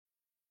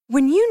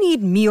When you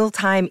need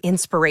mealtime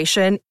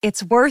inspiration,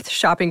 it's worth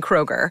shopping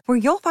Kroger, where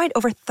you'll find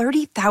over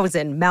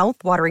 30,000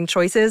 mouth-watering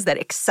choices that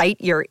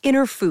excite your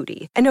inner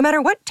foodie. And no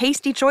matter what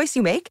tasty choice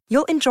you make,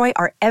 you'll enjoy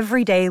our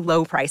everyday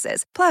low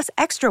prices, plus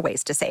extra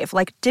ways to save,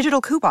 like digital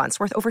coupons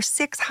worth over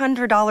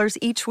 $600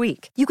 each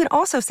week. You can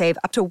also save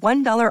up to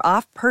 $1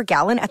 off per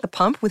gallon at the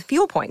pump with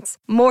fuel points.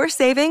 More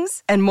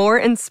savings and more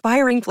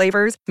inspiring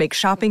flavors make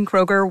shopping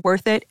Kroger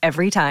worth it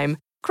every time.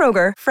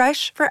 Kroger,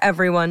 fresh for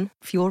everyone.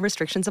 Fuel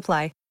restrictions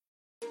apply.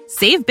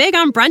 Save big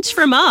on brunch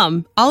for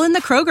mom, all in the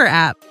Kroger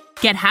app.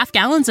 Get half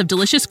gallons of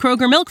delicious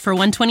Kroger milk for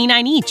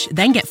 $1.29 each.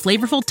 Then get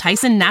flavorful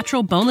Tyson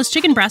natural boneless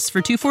chicken breasts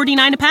for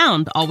 $2.49 a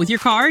pound, all with your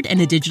card and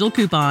a digital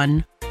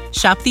coupon.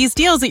 Shop these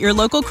deals at your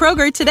local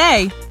Kroger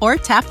today, or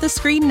tap the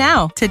screen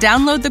now to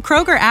download the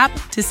Kroger app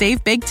to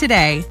save big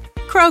today.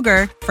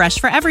 Kroger,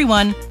 fresh for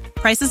everyone.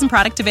 Prices and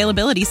product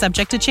availability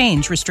subject to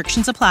change.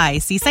 Restrictions apply.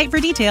 See site for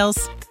details.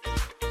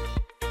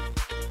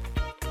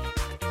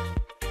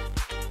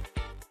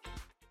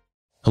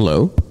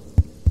 Hello?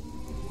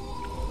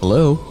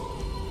 Hello?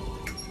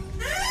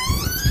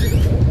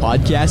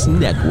 Podcast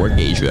Network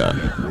Asia.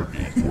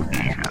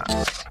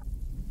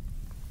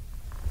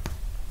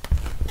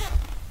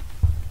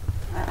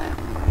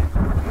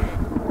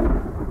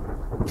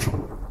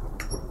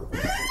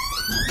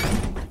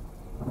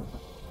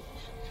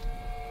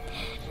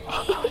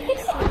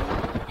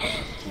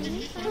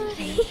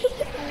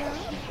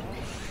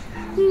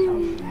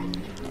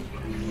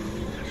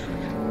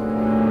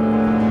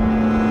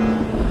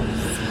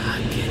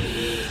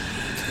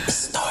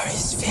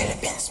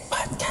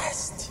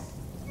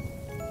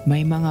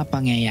 May mga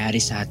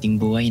pangyayari sa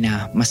ating buhay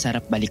na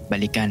masarap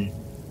balik-balikan.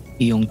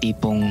 Yung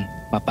tipong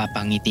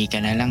mapapangiti ka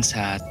na lang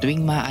sa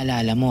tuwing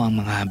maaalala mo ang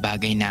mga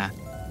bagay na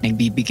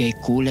nagbibigay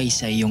kulay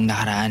sa iyong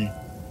nakaraan.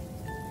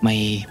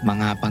 May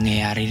mga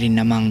pangyayari rin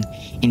namang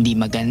hindi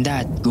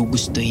maganda at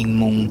gugustuhin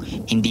mong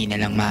hindi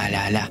na lang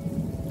maalala.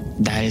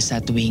 Dahil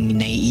sa tuwing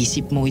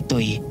naiisip mo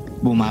ito'y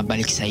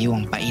bumabalik sa iyo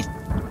ang pait.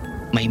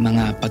 May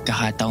mga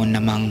pagkakataon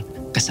namang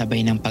kasabay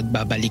ng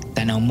pagbabalik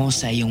tanaw mo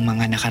sa iyong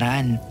mga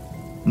nakaraan.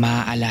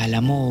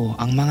 Maaalala mo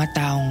ang mga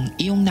taong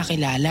iyong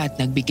nakilala at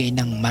nagbigay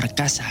ng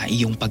marka sa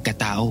iyong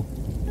pagkatao.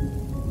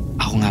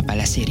 Ako nga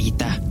pala si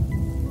Rita,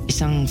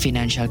 isang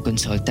financial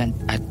consultant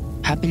at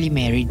happily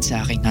married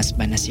sa aking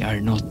husband na si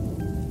Arnold.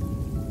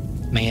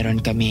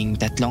 Mayroon kaming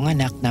 3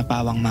 anak na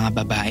pawang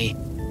mga babae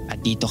at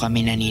dito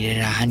kami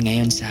naninirahan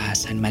ngayon sa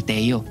San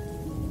Mateo.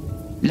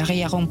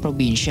 Laki akong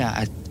probinsya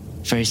at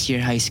first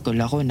year high school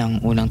ako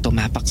nang unang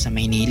tumapak sa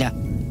Maynila,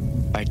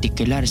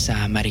 particular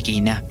sa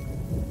Marikina.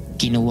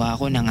 Kinuha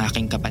ako ng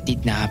aking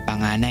kapatid na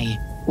panganay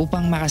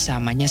upang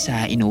makasama niya sa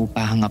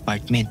inuupahang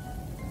apartment.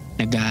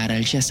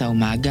 Nag-aaral siya sa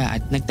umaga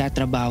at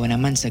nagtatrabaho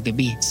naman sa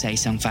gabi sa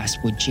isang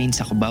fast food chain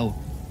sa Cubao.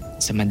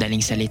 Sa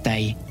madaling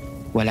salitay,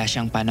 wala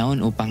siyang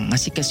panahon upang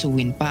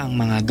asikasuhin pa ang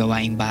mga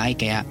gawaing bahay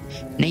kaya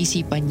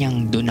naisipan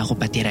niyang doon ako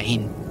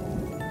patirahin.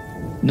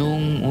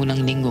 Noong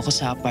unang linggo ko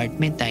sa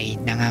apartment ay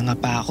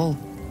nangangapa ako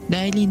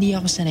dahil hindi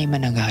ako sanay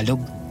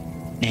managalog.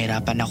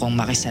 Nahirapan akong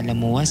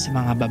makisalamuha sa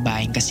mga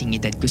babaeng kasing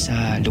edad ko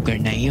sa lugar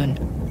na iyon.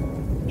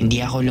 Hindi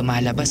ako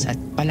lumalabas at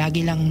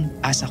palagi lang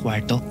asa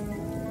kwarto.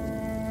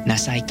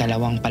 Nasa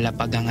ikalawang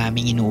palapag ang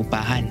aming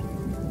inuupahan.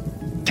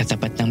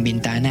 Katapat ng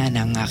bintana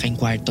ng aking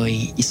kwarto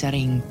ay isa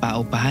ring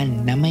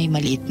paupahan na may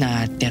maliit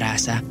na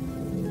terasa.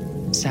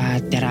 Sa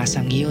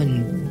terasang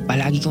iyon,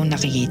 palagi kong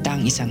nakikita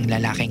ang isang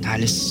lalaking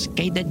halos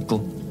kaedad ko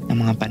ng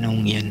mga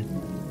panahong iyon.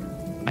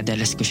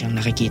 Madalas ko siyang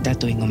nakikita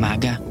tuwing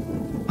umaga.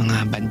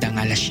 Mga bandang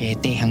alas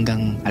 7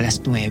 hanggang alas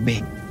 9.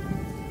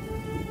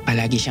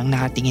 Palagi siyang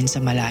nakatingin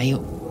sa malayo.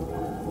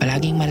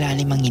 Palaging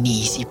malalim ang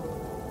iniisip.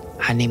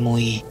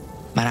 Hanimoy,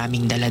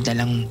 maraming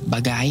daladalang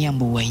bagay ang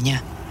buhay niya.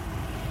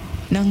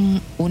 Nang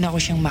una ko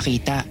siyang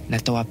makita,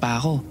 natawa pa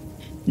ako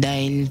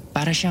dahil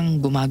para siyang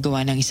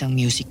gumagawa ng isang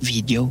music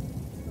video.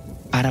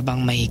 Para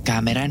bang may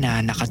camera na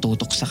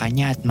nakatutok sa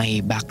kanya at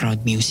may background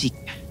music.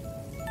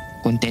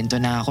 Kontento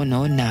na ako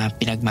noon na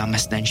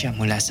pinagmamasdan siya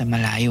mula sa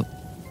malayo.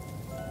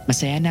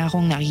 Masaya na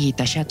akong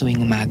nakikita siya tuwing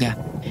umaga.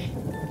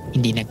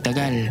 Hindi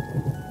nagtagal,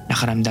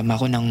 nakaramdam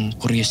ako ng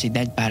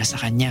kuryosidad para sa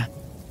kanya.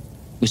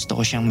 Gusto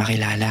ko siyang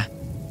makilala.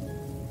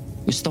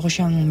 Gusto ko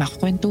siyang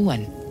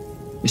makakwentuhan.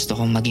 Gusto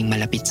kong maging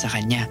malapit sa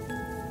kanya.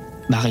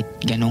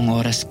 Bakit ganong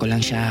oras ko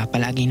lang siya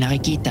palaging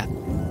nakikita?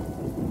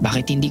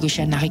 Bakit hindi ko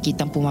siya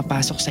nakikitang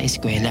pumapasok sa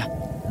eskwela?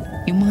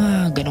 Yung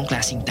mga ganong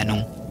klaseng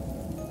tanong.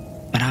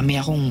 Marami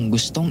akong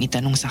gustong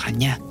itanong sa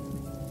kanya.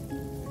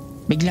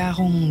 Bigla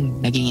akong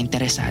naging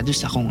interesado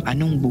sa kung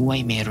anong buhay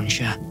meron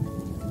siya.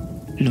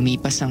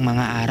 Lumipas ang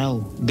mga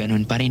araw,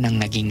 ganun pa rin ang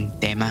naging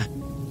tema.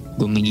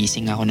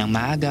 Gumigising ako ng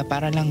maaga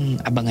para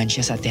lang abangan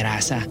siya sa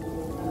terasa.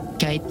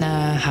 Kahit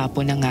na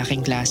hapon ang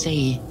aking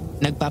klase,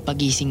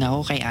 nagpapagising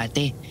ako kay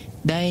ate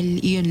dahil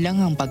iyon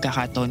lang ang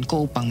pagkakataon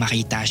ko upang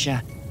makita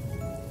siya.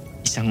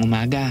 Isang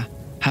umaga,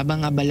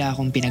 habang abala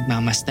akong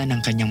pinagmamasdan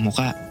ng kanyang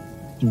muka,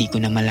 hindi ko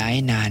na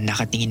malayan na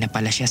nakatingin na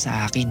pala siya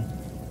sa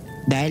akin.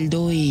 Dahil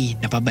do'y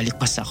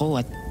napabalikpas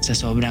ako at sa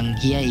sobrang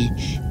hiyay,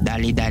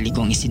 dali-dali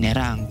kong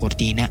isinara ang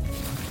kurtina.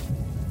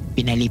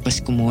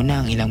 Pinalipas ko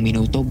muna ang ilang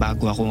minuto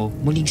bago ako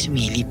muling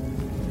sumilip.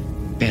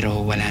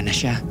 Pero wala na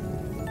siya.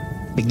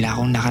 Bigla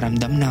akong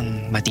nakaramdam ng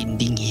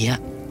matinding hiya.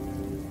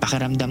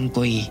 Pakiramdam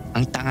ko'y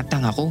ang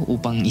tanga-tanga ko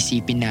upang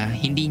isipin na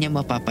hindi niya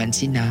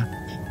mapapansin na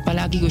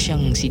palagi ko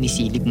siyang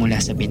sinisilip mula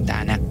sa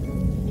bintana.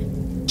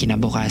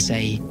 Kinabukas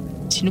ay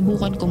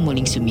sinubukan kong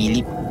muling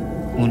sumilip,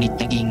 ngunit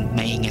naging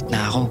maingat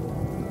na ako.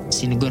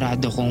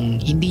 Sinigurado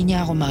kong hindi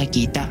niya ako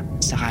makikita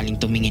sakaling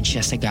tumingin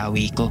siya sa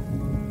gawi ko.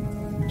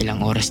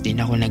 Ilang oras din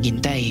ako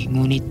naghintay,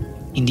 ngunit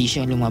hindi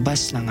siya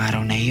lumabas ng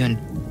araw na iyon.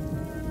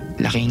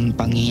 Laking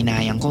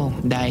panghihinayang ko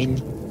dahil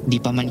di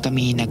pa man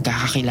kami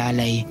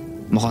nagkakakilalay,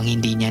 mukhang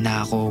hindi niya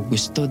na ako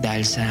gusto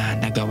dahil sa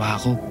nagawa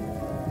ko.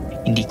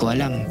 Hindi ko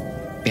alam,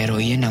 pero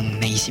iyon ang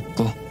naisip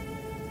ko.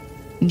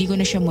 Hindi ko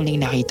na siya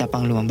muling nakita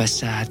pang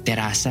lumabas sa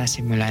terasa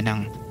simula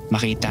nang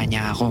makita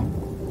niya ako.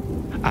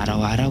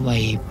 Araw-araw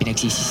ay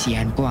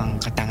pinagsisisihan ko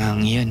ang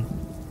katangang iyon.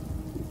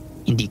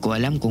 Hindi ko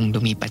alam kung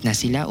lumipat na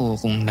sila o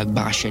kung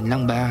nagbakasyon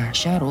lang ba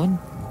siya roon.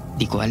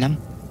 Hindi ko alam.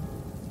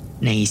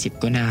 Naisip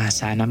ko na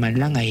sana man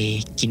lang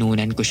ay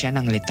kinunan ko siya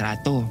ng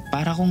litrato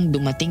para kung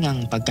dumating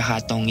ang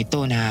pagkakataong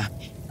ito na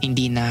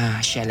hindi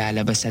na siya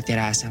lalabas sa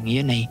terasang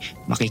iyon ay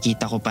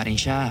makikita ko pa rin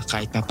siya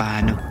kahit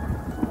papaano.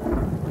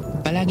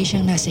 Palagi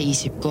siyang nasa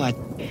isip ko at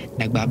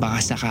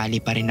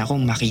nagbabakasakali pa rin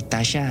akong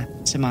makita siya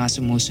sa mga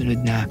sumusunod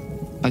na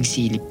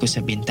pagsilip ko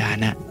sa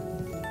bintana.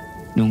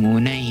 Nung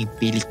una ay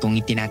pilit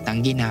kong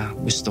itinatanggi na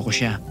gusto ko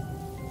siya.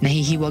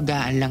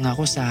 Nahihiwagaan lang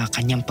ako sa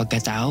kanyang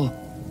pagkatao.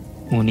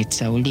 Ngunit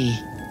sa uli,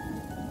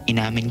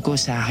 inamin ko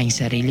sa aking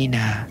sarili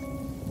na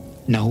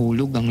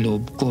nahulog ang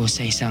loob ko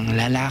sa isang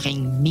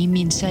lalaking ni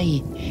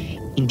minsay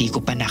hindi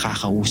ko pa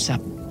nakakausap.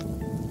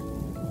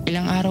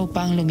 Ilang araw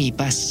pa ang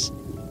lumipas,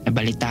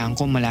 nabalitaan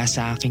ko mula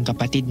sa aking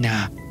kapatid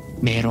na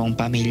mayroong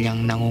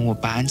pamilyang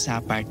nangungupahan sa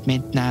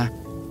apartment na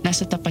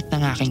nasa tapat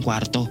ng aking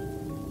kwarto.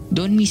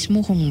 Doon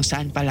mismo kung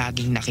saan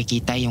palaging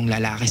nakikita yung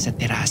lalaki sa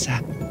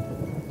terasa.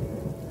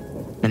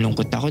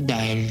 Nalungkot ako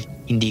dahil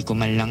hindi ko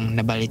man lang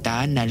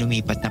nabalitaan na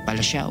lumipat na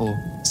pala siya o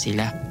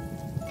sila.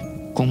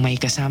 Kung may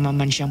kasama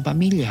man siyang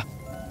pamilya.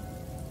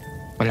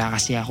 Wala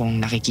kasi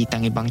akong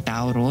nakikitang ibang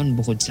tao roon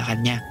bukod sa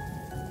kanya.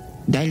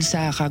 Dahil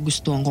sa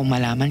kagustuhan kong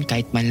malaman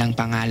kahit man lang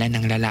pangalan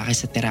ng lalaki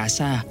sa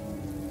terasa,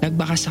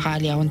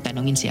 nagbakasakali akong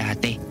tanungin si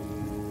ate.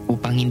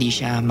 Upang hindi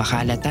siya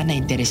makalata na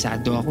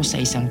interesado ako sa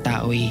isang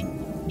tao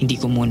hindi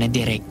ko muna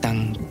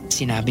direktang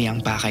sinabi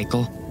ang pakay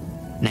ko.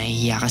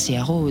 Nahihiya kasi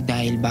ako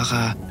dahil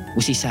baka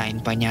usisain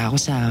pa niya ako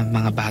sa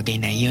mga bagay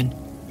na iyon.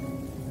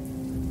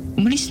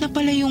 Umalis na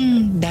pala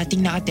yung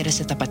dating nakatira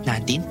sa tapat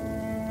natin.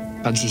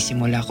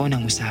 Pagsisimula ko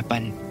ng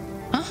usapan.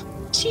 Ha?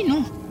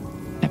 Sino?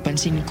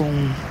 Napansin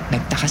kong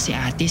nagtaka si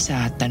ate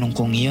sa tanong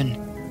kong iyon.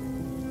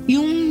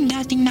 Yung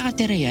dating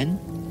nakatira yan?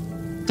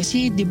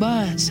 Kasi 'di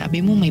ba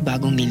sabi mo may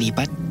bagong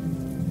nilipat?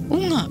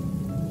 Oo nga,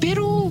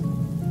 pero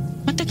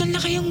matagal na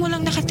kayang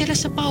walang nakatira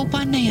sa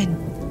paupahan na yan.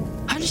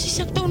 Halos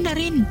isang taon na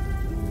rin.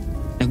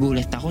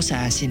 Nagulat ako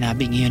sa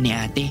sinabing iyon ni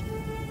ate.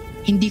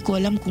 Hindi ko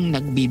alam kung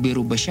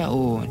nagbibiro ba siya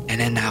o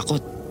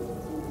nananakot.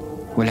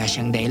 Wala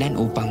siyang dahilan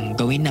upang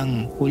gawin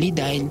ng huli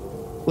dahil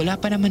wala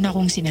pa naman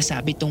akong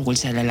sinasabi tungkol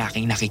sa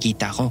lalaking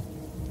nakikita ko.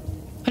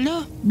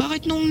 Hala,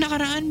 bakit nung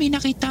nakaraan may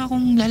nakita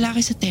akong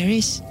lalaki sa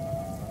terrace?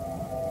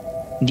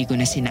 Hindi ko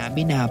na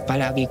sinabi na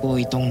palagi ko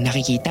itong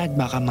nakikita at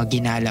baka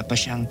maghinala pa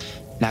siyang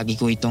lagi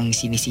ko itong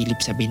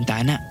sinisilip sa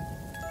bintana.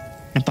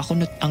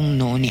 Napakunot ang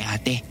noo ni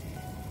ate.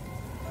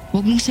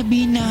 Huwag mong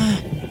sabihin na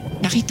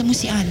nakita mo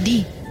si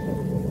Andy.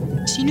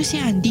 Sino si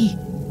Andy?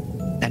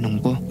 Tanong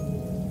ko.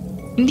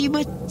 Hindi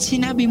ba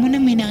sinabi mo na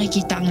may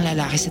nakikita ang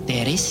lalaki sa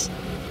terrace?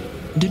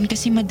 Doon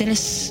kasi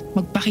madalas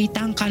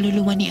magpakita ang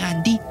kaluluwa ni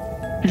Andy.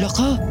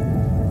 Laka!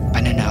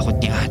 Pananakot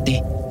ni ate.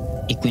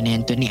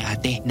 Ikwinento ni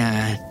ate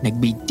na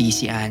nagbigti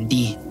si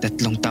Andy 3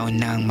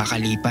 taon na ang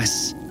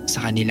makalipas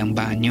sa kanilang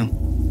banyo.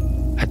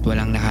 At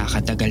walang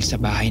nakakatagal sa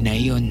bahay na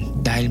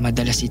iyon dahil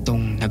madalas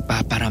itong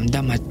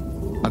nagpaparamdam at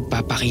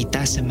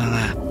magpapakita sa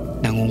mga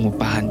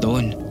nangungupahan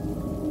doon.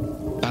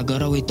 Bago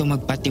raw ito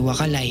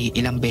magpatiwakal ay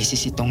ilang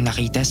beses itong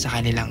nakita sa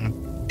kanilang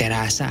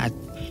terasa at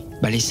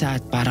balisa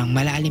at parang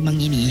malalim ang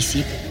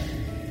iniisip.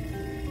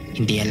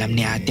 Hindi alam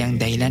ni ate ang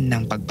dahilan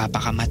ng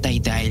pagpapakamatay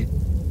dahil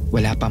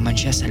wala pa man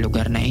siya sa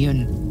lugar na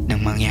iyon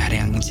nang mangyari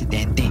ang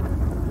insidente.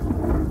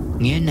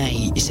 Ngayon ay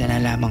isa na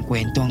lamang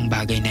kwento ang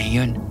bagay na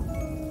iyon.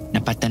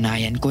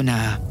 Napatanayan ko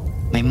na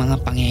may mga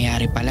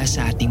pangyayari pala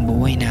sa ating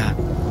buhay na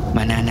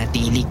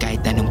mananatili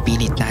kahit anong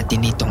pilit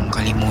natin itong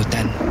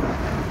kalimutan.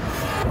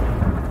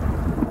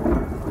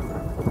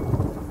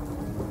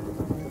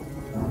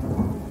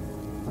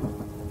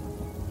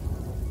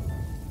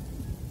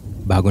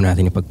 Bago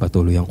natin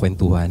ipagpatuloy ang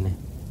kwentuhan,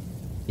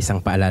 isang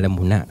paalala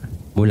muna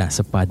mula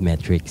sa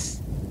Podmetrics.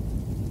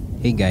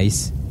 Hey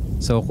guys,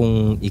 so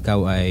kung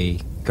ikaw ay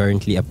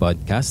currently a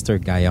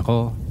podcaster gaya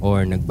ko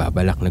or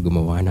nagbabalak na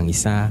gumawa ng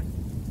isa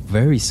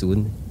very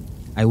soon,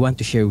 I want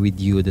to share with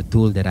you the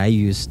tool that I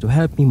use to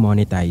help me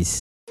monetize.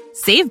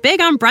 Save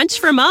big on brunch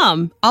for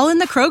mom, all in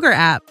the Kroger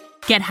app.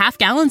 Get half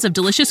gallons of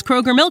delicious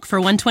Kroger milk for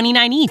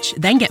 $1.29 each.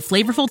 Then get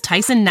flavorful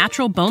Tyson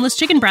natural boneless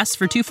chicken breasts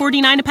for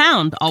 $2.49 a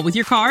pound, all with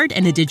your card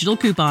and a digital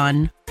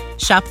coupon.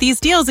 Shop these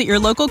deals at your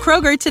local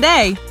Kroger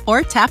today,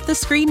 or tap the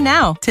screen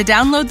now to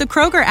download the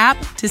Kroger app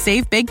to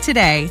save big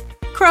today.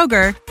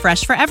 Kroger,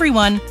 fresh for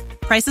everyone.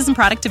 Prices and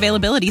product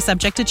availability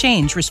subject to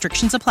change.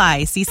 Restrictions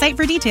apply. See site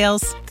for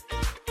details.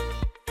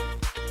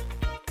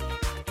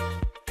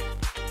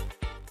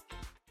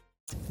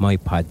 My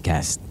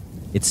podcast.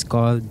 It's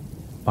called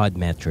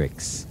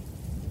Podmetrics.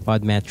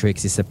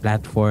 Podmetrics is a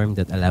platform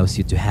that allows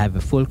you to have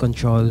a full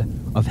control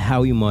of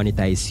how you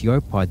monetize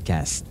your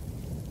podcast.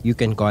 You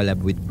can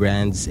collab with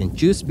brands and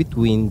choose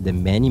between the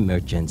many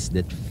merchants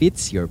that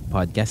fits your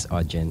podcast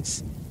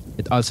audience.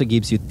 It also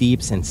gives you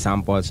tips and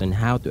samples on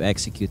how to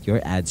execute your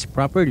ads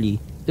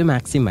properly to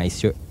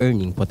maximize your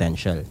earning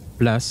potential.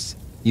 Plus,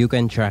 you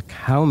can track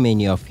how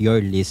many of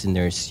your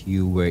listeners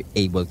you were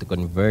able to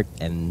convert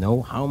and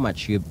know how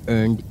much you've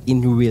earned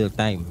in real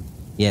time.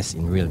 Yes,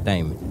 in real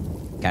time.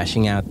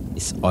 Cashing out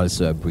is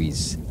also a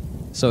breeze.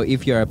 So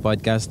if you're a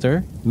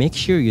podcaster, make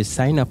sure you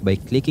sign up by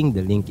clicking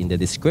the link in the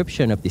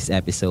description of this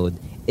episode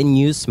and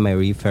use my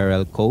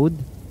referral code,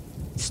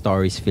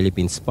 Stories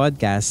Philippines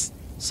Podcast,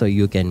 so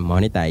you can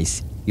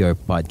monetize your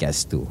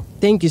podcast too.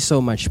 Thank you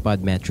so much,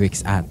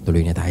 Podmetrics, at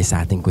tuloy na tayo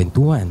sa ating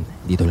kwentuhan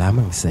dito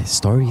lamang sa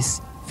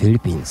Stories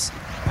Philippines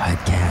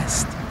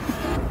Podcast.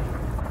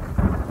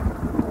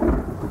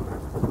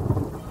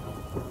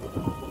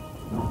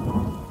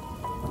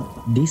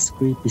 This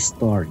creepy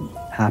story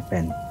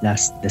happened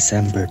last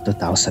December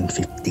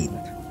 2015.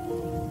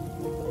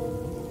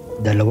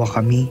 Dalawa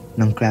kami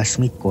ng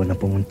classmate ko na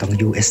pumuntang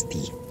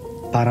UST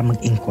para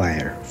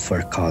mag-inquire for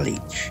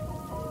college.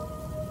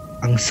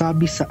 Ang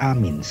sabi sa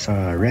amin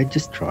sa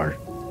registrar,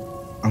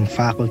 ang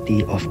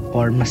Faculty of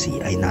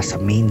Pharmacy ay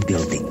nasa main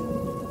building.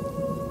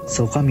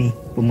 So kami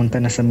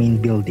pumunta na sa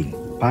main building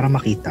para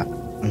makita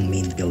ang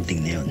main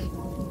building na yun.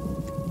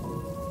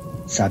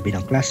 Sabi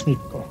ng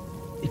classmate ko,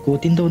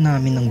 ikutin daw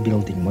namin ang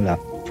building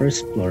mula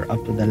first floor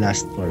up to the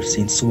last floor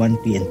since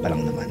 1 p.m. pa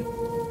lang naman.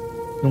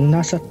 Nung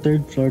nasa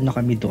third floor na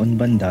kami doon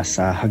banda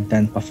sa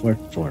hagdan pa fourth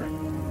floor,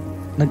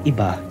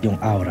 nag-iba yung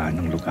aura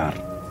ng lugar.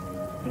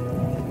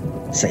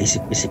 Sa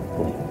isip-isip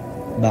ko,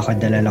 baka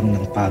dala lang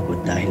ng pagod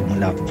dahil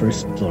mula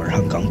first floor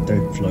hanggang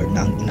third floor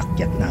na ang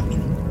inakyat namin.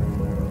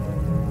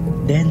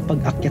 Then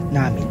pag akyat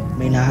namin,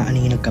 may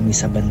naaaninag kami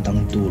sa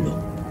bandang dulo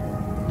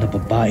na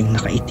babaeng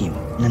nakaitim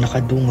na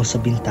nakadungo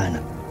sa bintana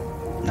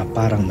na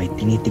parang may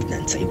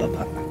tinitignan sa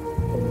ibaba.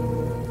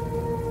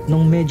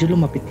 Nung medyo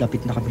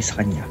lumapit-lapit na kami sa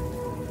kanya,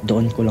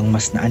 doon ko lang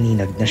mas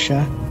naaninag na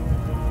siya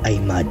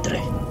ay madre.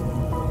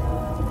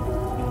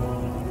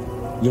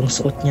 Yung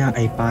suot niya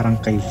ay parang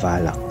kay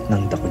Valak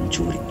ng The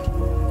Conjuring.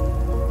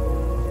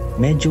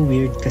 Medyo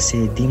weird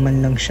kasi di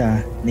man lang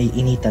siya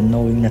naiinitan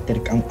knowing na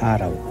tirik ang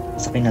araw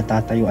sa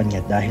kinatatayuan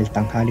niya dahil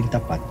tanghaling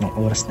tapat ng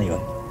oras na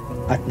yon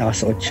at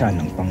nakasuot siya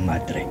ng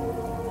pangmadre.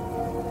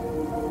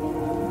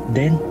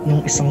 Then,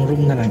 nung isang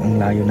room na lang ang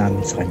layo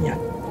namin sa kanya,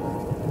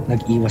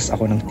 nag-iwas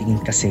ako ng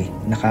tingin kasi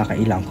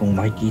nakakailang kung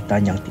makikita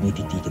niyang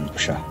tinititikin ko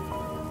siya.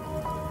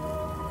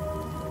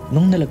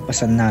 Nung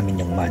nalagpasan namin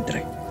yung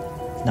madre,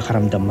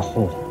 nakaramdam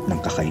ako ng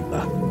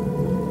kakaiba.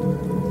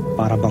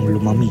 Para bang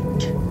lumamig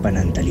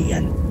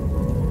panandalian.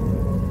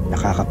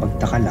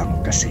 Nakakapagtaka lang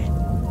kasi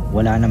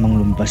wala namang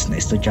lumbas na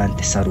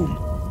estudyante sa room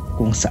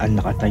kung saan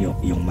nakatayo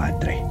yung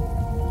madre.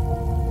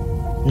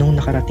 Nung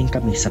nakarating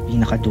kami sa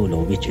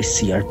pinakadulo which is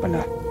CR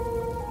pala,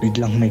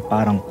 biglang may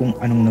parang kung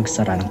anong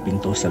nagsara ng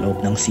pinto sa loob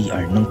ng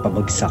CR nang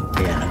pabagsak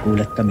kaya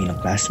nagulat kami ng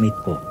classmate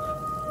ko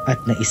at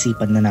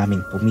naisipan na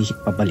naming pumihit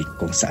pabalik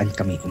kung saan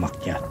kami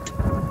umakyat.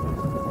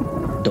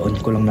 Doon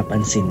ko lang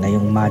napansin na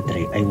yung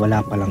madre ay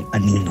wala palang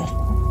anino.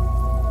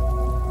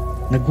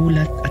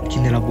 Nagulat at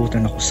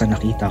kinilabutan ako sa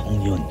nakita kong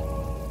yun.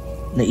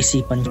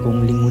 Naisipan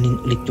kong lingunin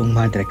ulit yung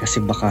madre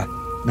kasi baka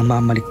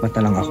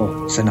namamalikmata lang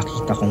ako sa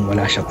nakita kong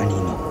wala siyang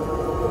anino.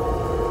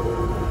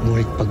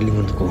 Ngunit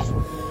paglingon ko,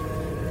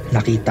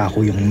 nakita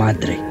ko yung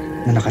madre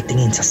na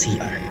nakatingin sa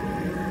CR.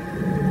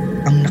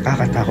 Ang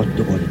nakakatakot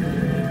doon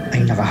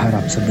ay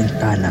nakaharap sa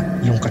bintana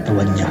yung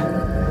katawan niya.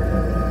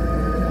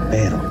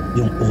 Pero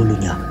yung ulo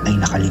niya ay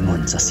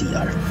nakalingon sa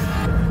CR.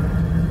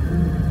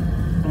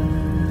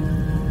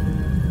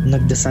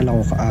 Nagdasal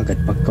ako kaagad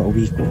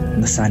pagka-uwi ko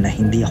na sana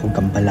hindi ako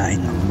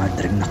gambalain ng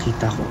madreng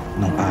nakita ko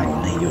nung araw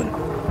na iyon.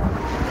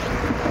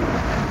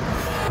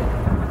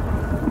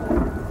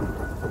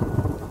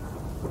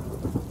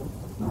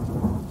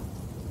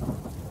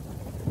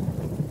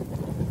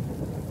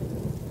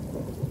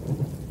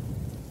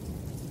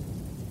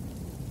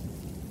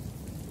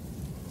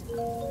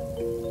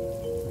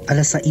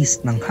 Alas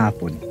 6 ng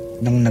hapon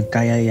nang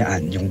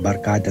nagkayayaan yung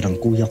barkada ng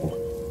kuya ko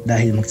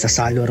dahil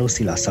magsasalo raw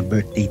sila sa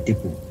birthday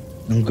tipu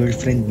ng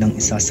girlfriend ng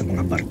isa sa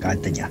mga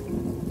barkada niya.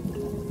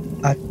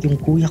 At yung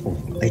kuya ko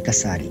ay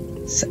kasali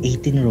sa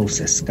 18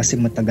 Roses kasi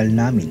matagal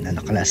namin na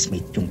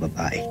nakalasmate yung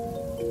babae.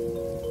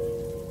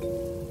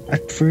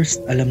 At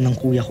first, alam ng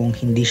kuya kong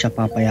hindi siya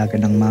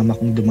papayagan ng mama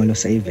kong dumalo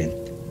sa event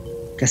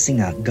kasi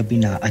nga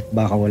gabi na at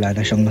baka wala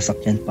na siyang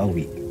masakyan pa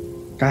uwi.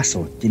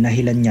 Kaso,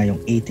 tinahilan niya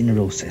yung 18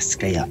 roses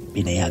kaya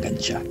pinayagan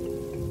siya.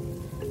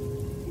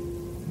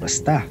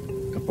 Basta,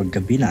 kapag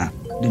gabi na,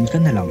 dun ka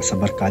na lang sa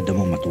barkada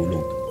mo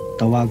matulog.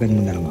 Tawagan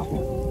mo na lang ako.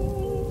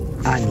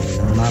 Ani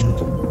ng mama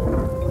ko.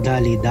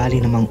 Dali-dali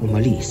namang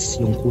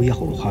umalis yung kuya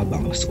ko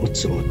habang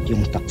suot-suot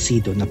yung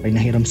taksido na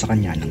pinahiram sa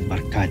kanya ng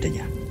barkada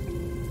niya.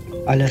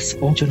 Alas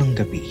 8 ng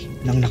gabi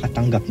nang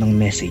nakatanggap ng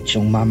message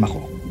yung mama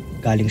ko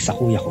galing sa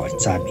kuya ko at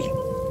sabi,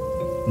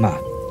 "Ma,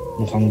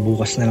 mukhang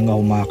bukas na lang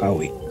ako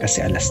makakauwi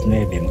kasi alas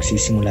 9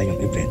 magsisimula yung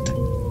event."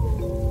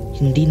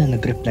 Hindi na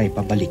nag-reply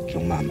pabalik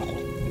yung mama ko.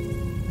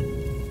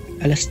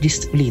 Alas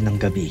 10 uli ng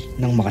gabi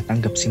nang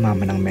makatanggap si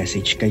mama ng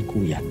message kay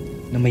kuya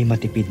na may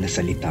matipid na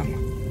salitang,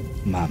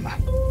 "Mama."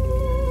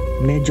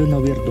 Medyo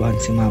nawirduhan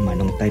si mama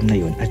nung time na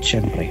yun at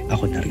syempre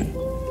ako na rin.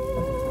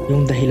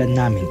 Yung dahilan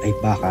namin ay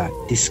baka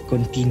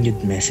discontinued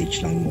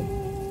message lang mo.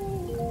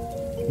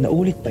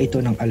 Naulit pa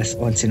ito ng alas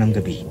 11 ng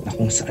gabi na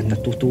kung saan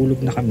natutulog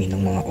na kami ng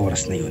mga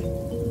oras na yun.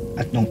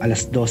 At nung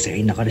alas 12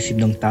 ay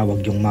nakareceive ng tawag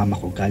yung mama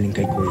ko galing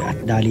kay kuya at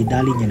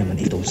dali-dali niya naman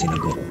itong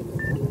sinagot.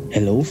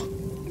 "Hello?"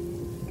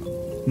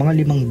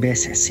 Mga 5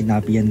 beses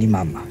sinabi yan ni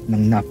mama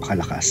ng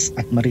napakalakas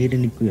at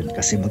maririnig ko yun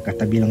kasi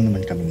magkatabi lang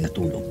naman kaming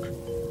natulog.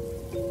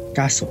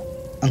 Kaso,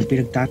 ang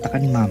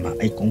pinagtataka ni mama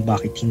ay kung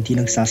bakit hindi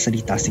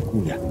nagsasalita si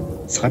kuya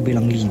sa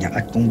kabilang linya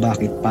at kung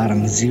bakit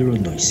parang zero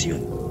noise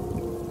yun.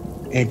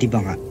 Di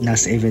ba nga,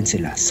 nasa event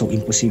sila so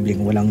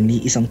imposibleng walang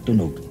ni isang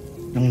tunog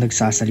ng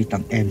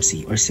nagsasalitang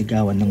MC or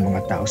sigawan ng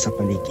mga tao sa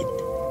paligid.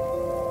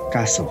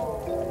 Kaso,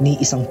 ni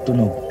isang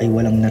tunog ay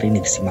walang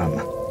narinig si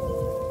mama.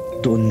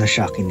 Doon na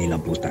siya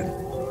kinilabutan.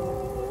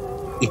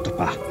 Ito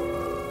pa.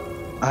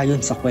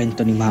 Ayon sa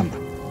kwento ni mama,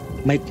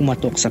 may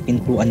kumatok sa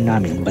pintuan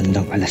namin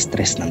bandang alas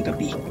 3 ng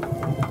gabi.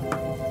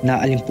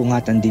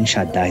 Naalimpungatan din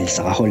siya dahil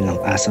sa kahol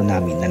ng aso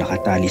namin na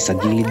nakatali sa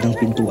gilid ng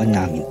pintuan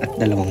namin at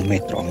 2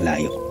 metro ang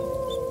layo.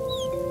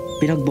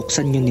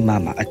 Pinagbuksan yun ni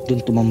mama at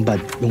dun tumambad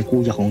yung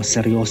kuya kong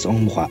seryoso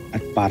ang mukha at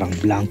parang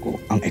blanco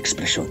ang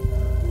ekspresyon.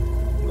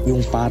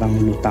 Yung parang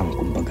lutang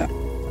kumbaga.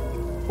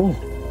 "Oh,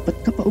 ba't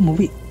ka pa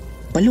umuwi?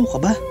 Balo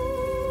ka ba?"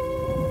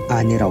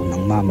 Ani raw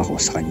ng mama ko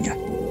sa kanya.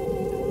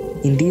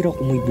 Hindi raw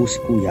umuibo si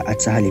kuya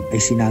at sa halip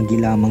ay sinagi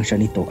lamang siya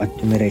nito at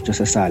tumiretso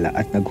sa sala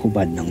at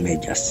naghubad ng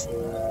medyas.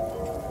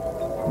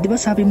 "Di ba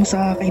sabi mo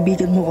sa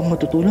kaibigan mo kang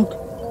matutulog?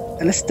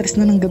 Alas 3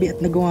 na ng gabi at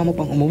nagawa mo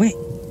pang umuwi.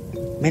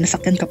 May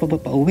nasakyan ka pa ba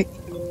pauwi?"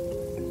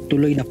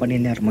 Tuloy na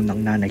paninermon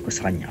ng nanay ko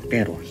sa kanya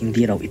pero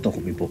hindi raw ito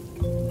kumibo.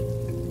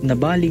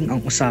 Nabaling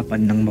ang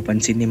usapan nang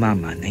mapansin ni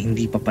mama na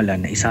hindi pa pala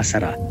na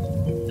isasara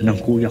ng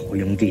kuya ko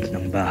yung gate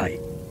ng bahay.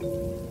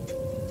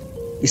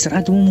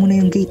 "Isarado mo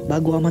muna yung gate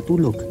bago ka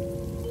matulog."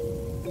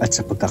 At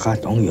sa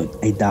pagkakataong yun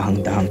ay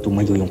dahang-dahang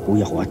tumayo yung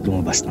kuya ko at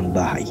lumabas ng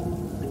bahay.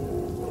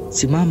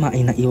 Si mama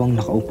ay naiwang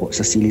nakaupo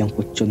sa silyang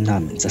kutsyon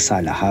namin sa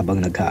sala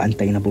habang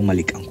nag-aantay na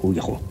bumalik ang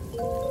kuya ko.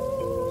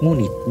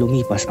 Ngunit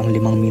lumipas ang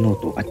 5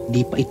 minuto at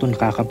di pa ito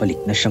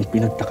nakakabalik na siyang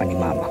pinagtaka ni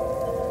mama.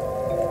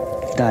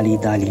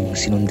 Dali-daling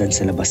sinundan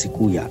sa labas si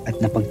kuya at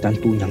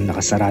napagtanto niyang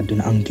nakasarado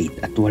na ang gate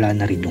at wala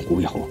na rin yung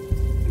kuya ko.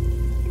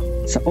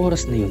 Sa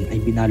oras na yun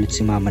ay binalot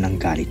si mama ng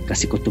galit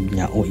kasi kutob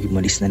niya o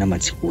umalis na naman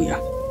si kuya.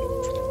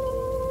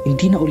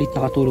 Hindi na ulit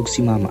nakatulog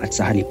si mama at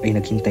sa halip ay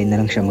naghintay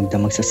na lang siya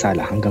magdamag sa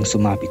sala hanggang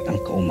sumapit ang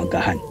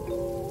kaumagahan.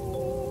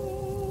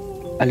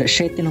 Alas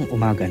 7 ng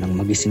umaga nang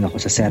magising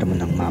ako sa sermon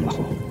ng mama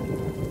ko.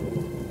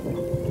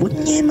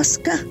 "Bunyemas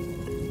ka!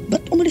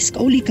 Ba't umalis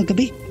ka uli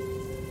kagabi?"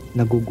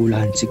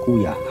 Nagugulahan si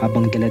kuya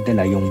habang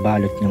daladala yung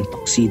balot niyang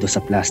tuxedo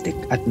sa plastic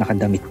at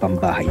nakadamit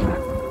pambahay na.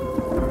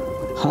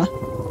 "Ha?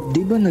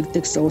 Di ba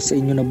nag-text ako sa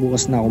inyo na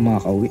bukas na ako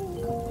makakauwi?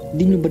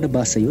 Di niyo ba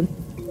nabasa yun?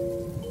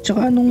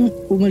 Tsaka anong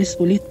umalis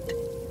ulit?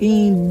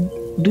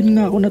 Dun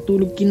nga ako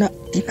natulog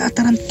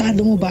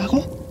tinatarantado mo ba ako?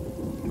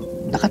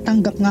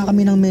 Nakatanggap nga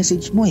kami ng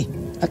message mo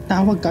at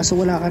tawag kaso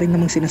wala ka rin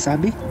namang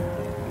sinasabi."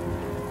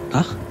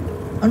 "Ah?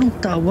 Anong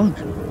tawag?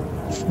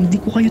 Hindi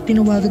ko kayo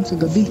tinawagan sa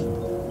gabi."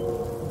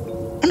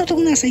 "Ano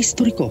tong nasa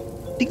history ko?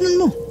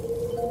 Tignan mo."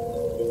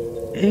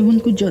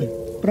 "Ewan ko dyan.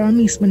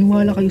 Promise,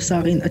 maniwala kayo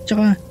sa akin at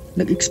saka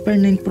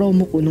nag-expire na yung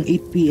promo ko nung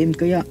 8 PM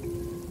kaya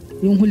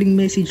yung huling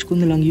message ko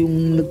na lang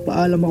yung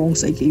nagpaalam akong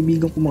sa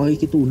kaibigan ko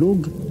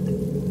makikitulog."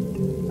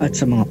 At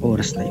sa mga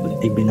oras na yun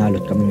ay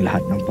binalot kaming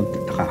lahat ng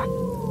pagtataka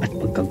at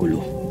pagkagulo.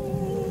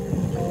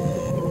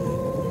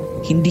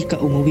 "Hindi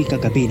ka umuwi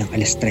kagabi ng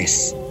alas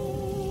 3.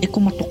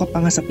 Kumatok ka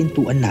pa nga sa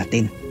pintuan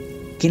natin.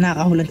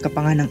 Kinakahulan ka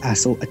pa nga ng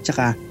aso at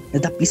saka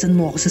nadapisan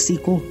mo ako sa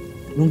siko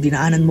nung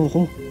dinaanan mo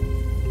ko."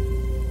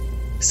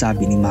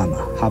 Sabi ni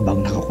mama habang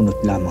nakakunot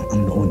lamang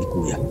ang noo ni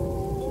kuya.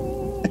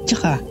 "At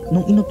saka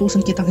nung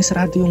inutusan kitang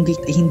isarado yung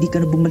gate ay hindi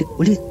ka na bumalik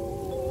ulit.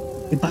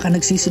 Baka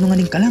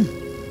nagsisinungaling ka lang."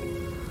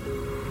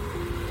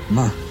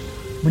 "Ma,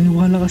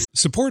 maniwala ka."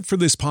 Support for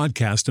this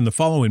podcast and the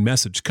following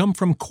message come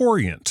from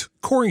Kuwento.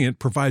 Corient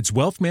provides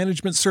wealth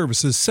management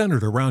services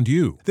centered around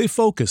you. They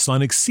focus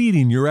on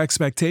exceeding your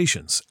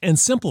expectations and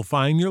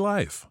simplifying your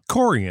life.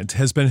 Corient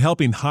has been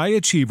helping high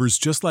achievers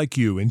just like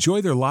you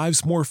enjoy their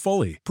lives more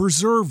fully,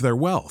 preserve their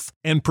wealth,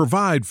 and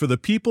provide for the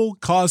people,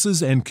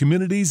 causes, and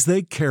communities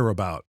they care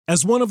about.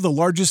 As one of the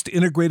largest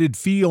integrated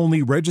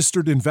fee-only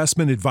registered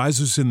investment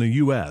advisors in the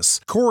U.S.,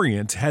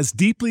 Corient has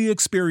deeply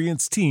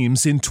experienced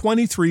teams in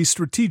 23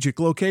 strategic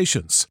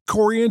locations.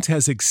 Corient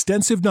has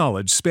extensive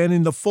knowledge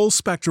spanning the full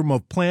spectrum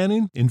of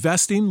planning,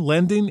 investing,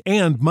 lending,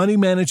 and money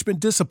management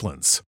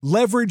disciplines.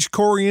 Leverage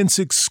Corient's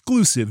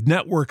exclusive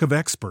network of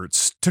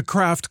experts to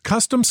craft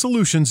custom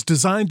solutions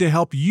designed to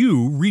help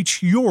you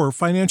reach your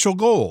financial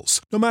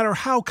goals, no matter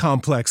how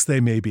complex they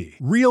may be.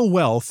 Real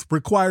wealth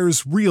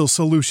requires real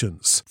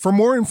solutions. For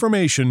more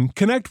information,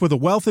 connect with a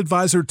wealth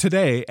advisor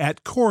today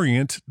at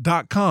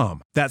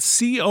Corient.com. That's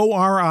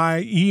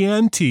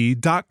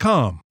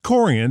Corient.com.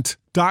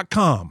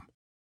 Corient.com.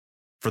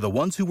 For the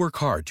ones who work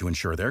hard to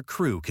ensure their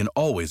crew can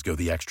always go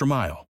the extra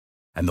mile,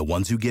 and the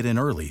ones who get in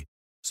early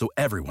so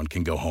everyone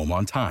can go home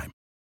on time,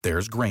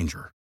 there's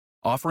Grainger,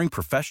 offering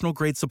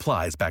professional-grade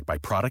supplies backed by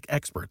product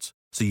experts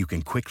so you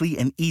can quickly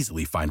and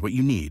easily find what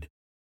you need.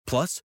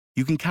 Plus,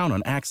 you can count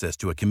on access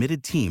to a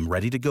committed team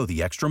ready to go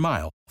the extra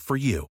mile for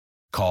you.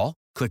 Call,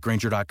 click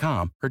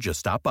Grainger.com, or just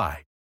stop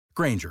by.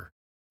 Grainger,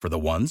 for the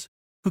ones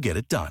who get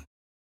it done.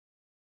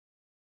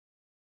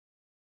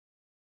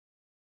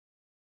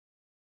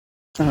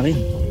 Sa akin,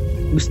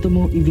 gusto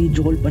mo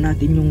i-video call pa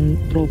natin yung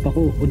tropa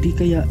ko o di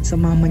kaya sa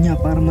mama niya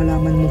para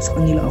malaman mo sa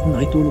kanila ako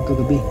nakitulog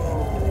kagabi.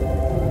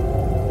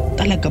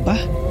 Talaga ba?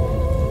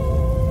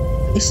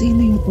 Sino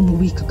yung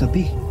umuwi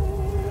kagabi?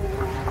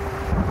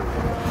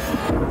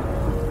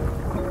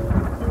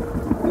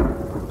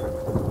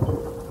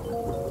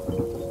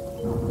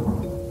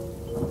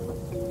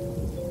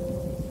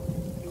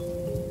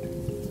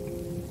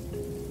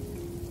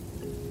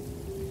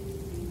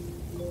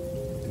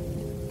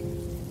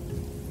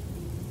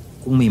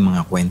 Kung may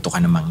mga kwento ka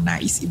namang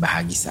nais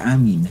ibahagi sa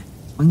amin,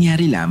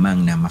 mangyari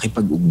lamang na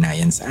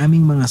makipag-ugnayan sa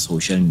aming mga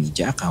social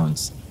media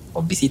accounts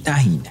o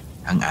bisitahin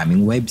ang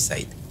aming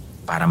website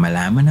para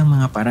malaman ang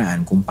mga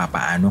paraan kung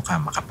papaano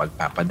ka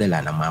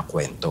makapagpapadala ng mga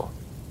kwento.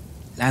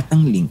 Lahat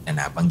ng link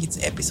na nabanggit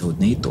sa episode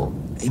na ito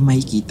ay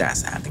makikita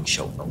sa ating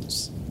show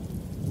notes.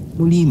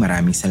 Muli,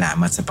 maraming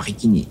salamat sa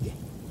pakikinig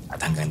at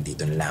hanggang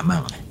dito na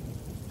lamang.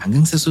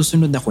 Hanggang sa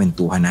susunod na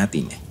kwentuhan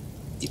natin,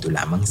 dito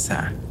lamang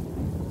sa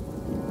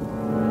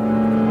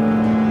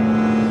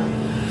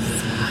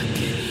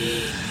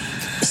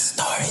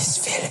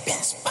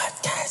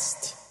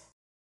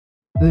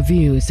The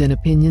views and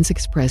opinions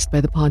expressed by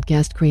the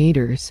podcast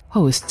creators,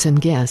 hosts, and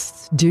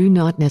guests do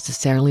not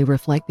necessarily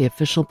reflect the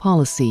official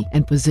policy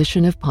and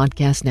position of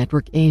Podcast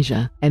Network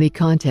Asia. Any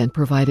content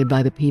provided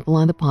by the people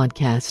on the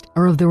podcast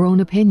are of their own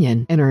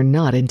opinion and are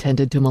not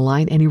intended to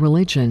malign any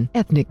religion,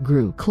 ethnic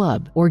group,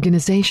 club,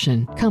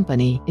 organization,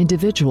 company,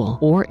 individual,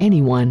 or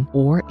anyone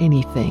or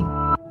anything.